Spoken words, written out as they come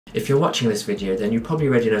If you're watching this video, then you probably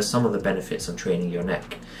already know some of the benefits of training your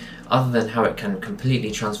neck. Other than how it can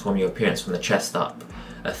completely transform your appearance from the chest up,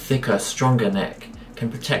 a thicker, stronger neck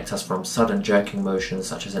can protect us from sudden jerking motions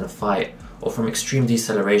such as in a fight, or from extreme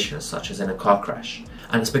deceleration such as in a car crash.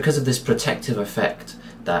 And it's because of this protective effect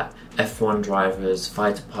that F1 drivers,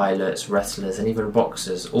 fighter pilots, wrestlers and even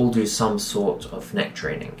boxers all do some sort of neck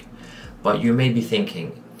training. But you may be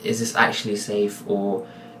thinking, is this actually safe, or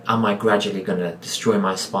am I gradually going to destroy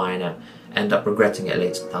my spine and end up regretting it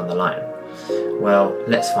later down the line? Well,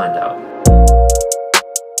 let's find out.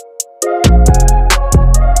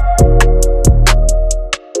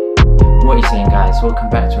 What are you saying, guys? Welcome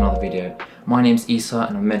back to another video. My name's Isa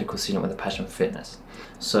and I'm a medical student with a passion for fitness.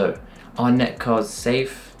 So, are neck curls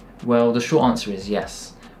safe? Well, the short answer is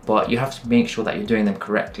yes, but you have to make sure that you're doing them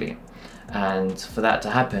correctly. And for that to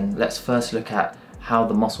happen, let's first look at how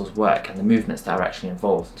the muscles work and the movements that are actually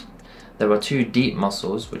involved. There are two deep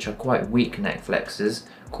muscles which are quite weak neck flexors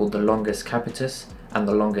called the longus capitis and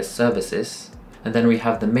the longus cervicis, and then we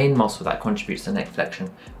have the main muscle that contributes to neck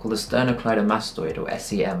flexion called the sternocleidomastoid or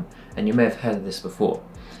SEM, and you may have heard of this before.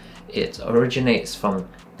 It originates from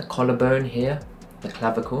the collarbone here, the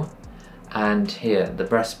clavicle, and here the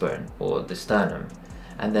breastbone or the sternum,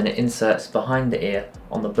 and then it inserts behind the ear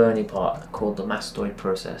on the bony part called the mastoid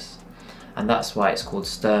process. And that's why it's called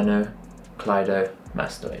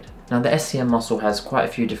sternocleidomastoid. Now the SCM muscle has quite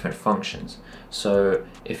a few different functions. So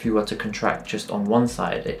if you were to contract just on one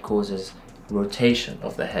side, it causes rotation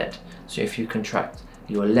of the head. So if you contract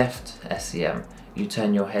your left SCM, you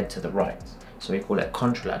turn your head to the right. So we call it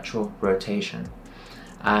contralateral rotation.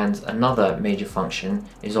 And another major function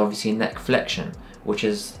is obviously neck flexion, which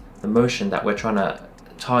is the motion that we're trying to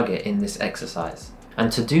target in this exercise.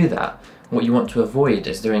 And to do that, what you want to avoid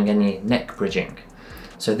is doing any neck bridging.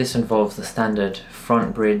 So this involves the standard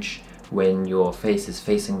front bridge when your face is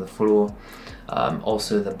facing the floor,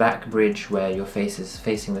 also the back bridge where your face is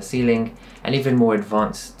facing the ceiling, and even more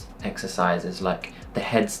advanced exercises like the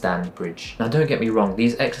headstand bridge. Now don't get me wrong,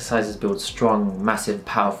 these exercises build strong, massive,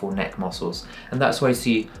 powerful neck muscles, and that's why you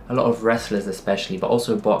see a lot of wrestlers especially, but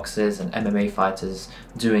also boxers and MMA fighters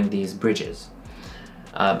doing these bridges.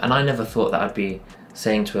 And I never thought that I'd be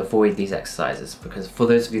saying to avoid these exercises, because for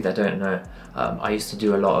those of you that don't know, I used to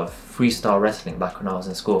do a lot of freestyle wrestling back when I was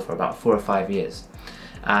in school for about 4 or 5 years,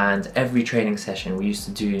 and every training session we used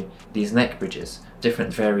to do these neck bridges,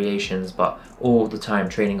 different variations, but all the time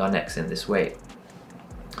training our necks in this way.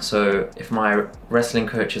 So if my wrestling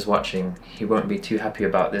coach is watching, he won't be too happy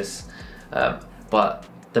about this, but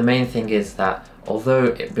the main thing is that although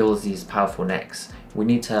it builds these powerful necks, we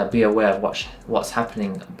need to be aware of what's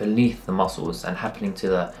happening beneath the muscles and happening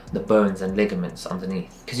to the bones and ligaments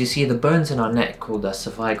underneath. Because you see, the bones in our neck, called the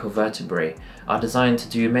cervical vertebrae, are designed to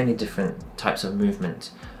do many different types of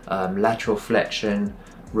movement. Lateral flexion,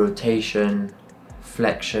 rotation,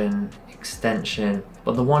 flexion, extension.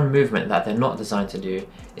 But the one movement that they're not designed to do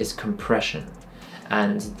is compression.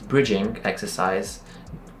 And the bridging exercise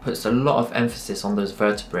puts a lot of emphasis on those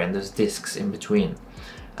vertebrae and those discs in between.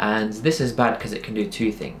 And this is bad because it can do two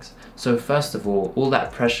things. So first of all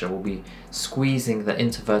that pressure will be squeezing the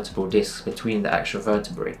intervertebral discs between the actual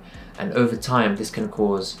vertebrae, and over time this can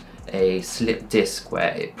cause a slip disc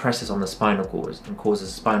where it presses on the spinal cord and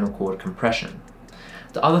causes spinal cord compression.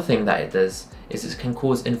 The other thing that it does is it can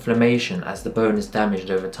cause inflammation as the bone is damaged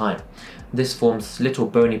over time. This forms little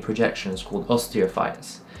bony projections called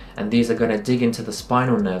osteophytes, and these are going to dig into the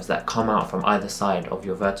spinal nerves that come out from either side of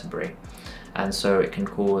your vertebrae. And so it can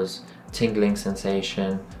cause tingling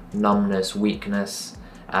sensation, numbness, weakness,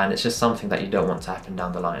 and it's just something that you don't want to happen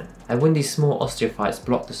down the line. And when these small osteophytes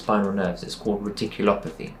block the spinal nerves, it's called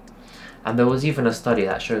reticulopathy. And there was even a study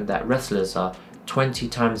that showed that wrestlers are 20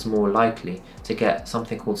 times more likely to get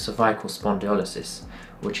something called cervical spondylosis,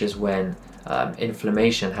 which is when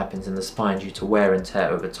inflammation happens in the spine due to wear and tear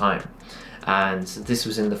over time. And this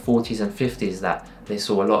was in the 40s and 50s that they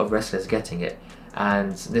saw a lot of wrestlers getting it.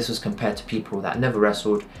 And this was compared to people that never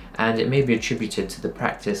wrestled, and it may be attributed to the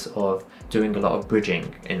practice of doing a lot of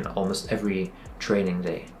bridging in almost every training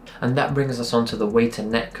day. And that brings us on to the weighted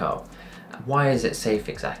neck curl. Why is it safe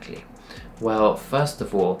exactly? Well, first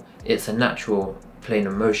of all, it's a natural plane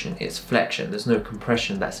of motion, it's flexion, there's no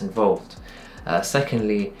compression that's involved.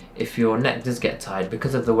 Secondly, if your neck does get tired,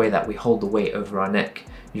 because of the way that we hold the weight over our neck,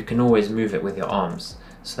 you can always move it with your arms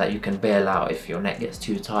so that you can bail out if your neck gets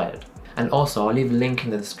too tired. And also, I'll leave a link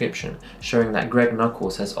in the description showing that Greg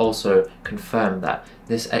Nuckols has also confirmed that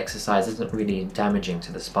this exercise isn't really damaging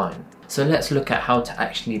to the spine. So let's look at how to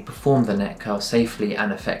actually perform the neck curl safely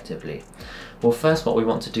and effectively. Well, first what we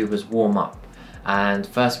want to do is warm up. And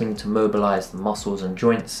first we need to mobilize the muscles and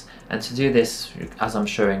joints, and to do this, as I'm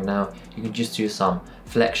showing now, you can just do some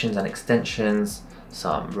flexions and extensions,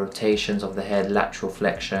 some rotations of the head, lateral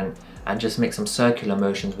flexion, and just make some circular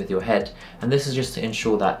motions with your head. And this is just to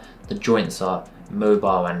ensure that the joints are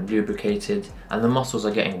mobile and lubricated and the muscles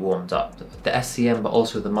are getting warmed up, the SCM but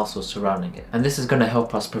also the muscles surrounding it. And this is going to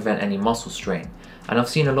help us prevent any muscle strain. And I've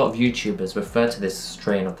seen a lot of YouTubers refer to this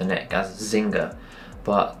strain of the neck as zinger,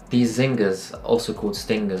 but these zingers, also called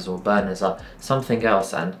stingers or burners, are something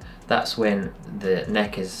else, and that's when the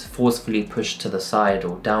neck is forcefully pushed to the side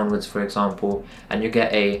or downwards, for example, and you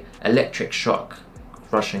get a electric shock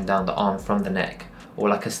rushing down the arm from the neck, or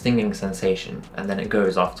like a stinging sensation, and then it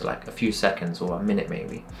goes after like a few seconds or a minute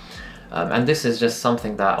maybe. And this is just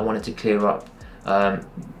something that I wanted to clear up.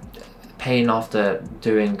 Pain after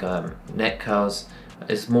doing neck curls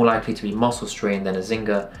is more likely to be muscle strain than a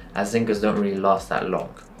zinger, as zingers don't really last that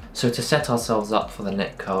long. So to set ourselves up for the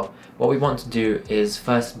neck curl, what we want to do is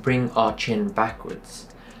first bring our chin backwards,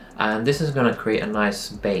 and this is going to create a nice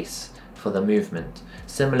base for the movement,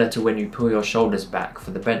 similar to when you pull your shoulders back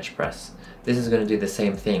for the bench press. This is going to do the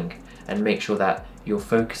same thing and make sure that you're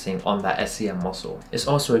focusing on that SCM muscle. It's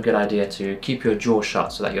also a good idea to keep your jaw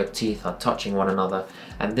shut so that your teeth are touching one another,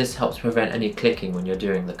 and this helps prevent any clicking when you're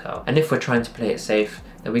doing the curl. And if we're trying to play it safe,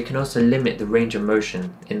 then we can also limit the range of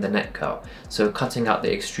motion in the neck curl, so cutting out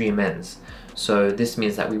the extreme ends. So this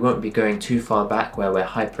means that we won't be going too far back where we're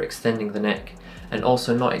hyperextending the neck, and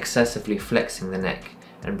also not excessively flexing the neck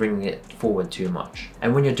and bringing it forward too much.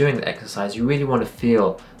 And when you're doing the exercise, you really want to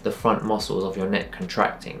feel the front muscles of your neck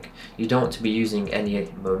contracting. You don't want to be using any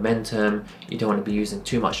momentum, you don't want to be using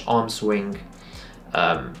too much arm swing.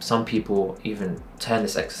 Some people even turn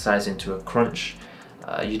this exercise into a crunch.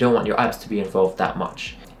 You don't want your abs to be involved that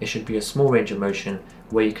much. It should be a small range of motion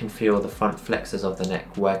where you can feel the front flexors of the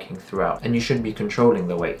neck working throughout, and you should be controlling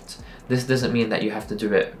the weight. This doesn't mean that you have to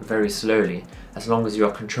do it very slowly, as long as you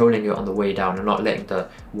are controlling it on the way down and not letting the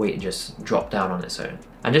weight just drop down on its own.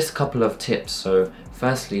 And just a couple of tips. So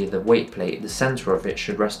firstly, the weight plate, the center of it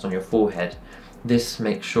should rest on your forehead. This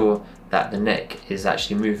makes sure that the neck is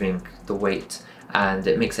actually moving the weight, and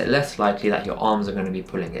it makes it less likely that your arms are going to be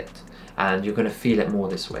pulling it, and you're going to feel it more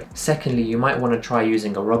this way. Secondly, you might want to try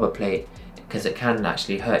using a rubber plate, because it can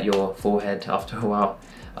actually hurt your forehead after a while.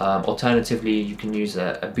 Alternatively, you can use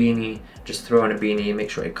a beanie. Just throw on a beanie, make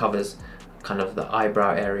sure it covers kind of the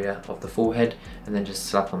eyebrow area of the forehead, and then just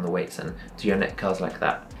slap on the weights and do your neck curls like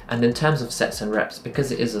that. And in terms of sets and reps,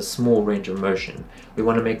 because it is a small range of motion, we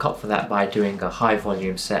want to make up for that by doing a high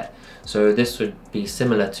volume set. So this would be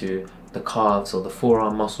similar to the calves or the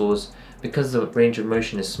forearm muscles. Because the range of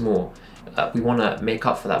motion is small, we want to make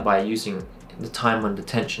up for that by using the time under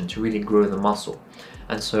tension to really grow the muscle.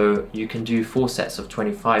 And so you can do 4 sets of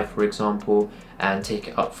 25, for example, and take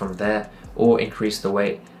it up from there, or increase the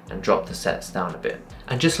weight and drop the sets down a bit.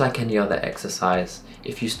 And just like any other exercise,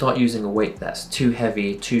 if you start using a weight that's too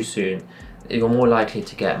heavy too soon, you're more likely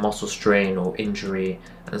to get muscle strain or injury,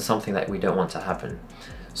 and something that we don't want to happen.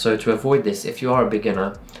 So to avoid this, if you are a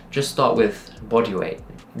beginner, just start with body weight,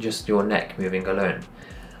 just your neck moving alone.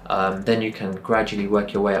 Then you can gradually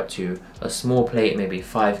work your way up to a small plate, maybe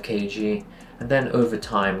 5 kg, and then over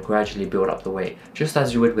time gradually build up the weight, just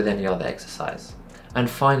as you would with any other exercise. And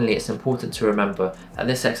finally, it's important to remember that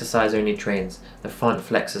this exercise only trains the front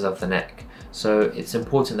flexors of the neck. So it's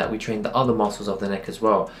important that we train the other muscles of the neck as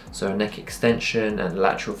well, so neck extension and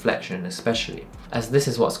lateral flexion especially, as this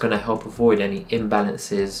is what's going to help avoid any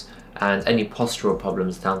imbalances and any postural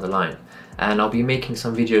problems down the line. And I'll be making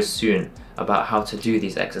some videos soon about how to do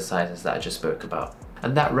these exercises that I just spoke about.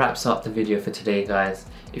 And that wraps up the video for today, guys.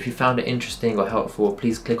 If you found it interesting or helpful,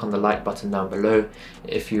 please click on the like button down below.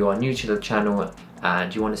 If you are new to the channel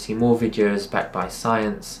and you want to see more videos backed by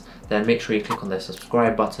science, then make sure you click on the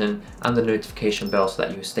subscribe button and the notification bell so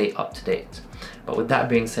that you stay up to date. But with that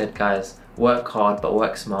being said, guys, work hard but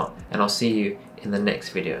work smart, and I'll see you in the next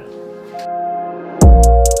video.